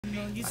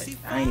Like,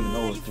 I ain't even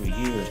know it was 3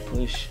 years.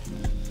 Push.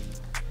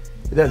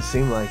 It doesn't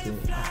seem like it.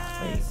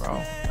 Hey,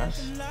 bro,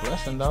 that's a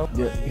blessing, though.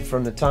 Yeah,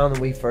 from the time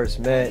that we first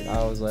met,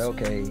 I was like,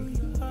 okay,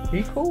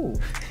 he cool.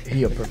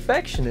 He a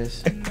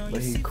perfectionist,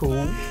 but he cool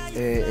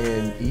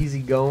and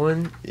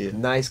easygoing. Yeah.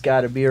 Nice guy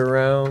to be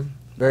around.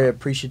 Very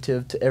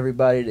appreciative to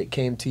everybody that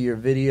came to your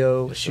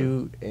video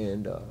shoot,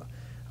 and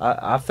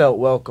I felt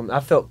welcome.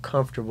 I felt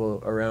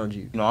comfortable around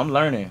you. You know, I'm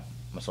learning.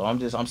 So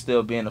I'm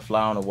still being a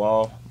fly on the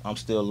wall. I'm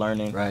still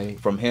learning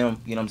from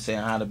him, you know what I'm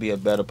saying, how to be a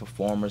better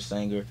performer,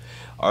 singer,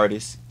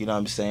 artist, you know what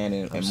I'm saying?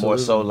 And more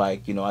so,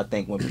 like, you know, I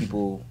think when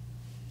people,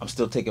 I'm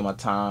still taking my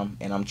time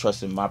and I'm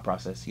trusting my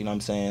process, you know what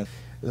I'm saying?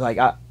 Like,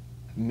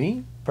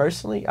 me,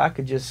 personally, I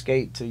could just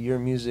skate to your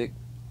music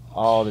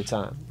all the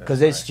time.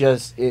 Because it's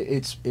just,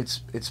 it's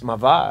my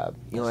vibe.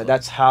 You know, like,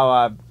 that's how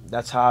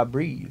I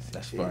breathe.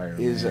 That's fire,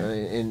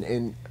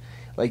 and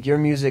like, your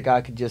music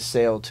I could just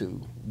sail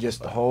to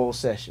just the whole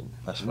session.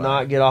 That's fire.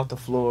 Not get off the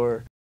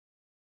floor,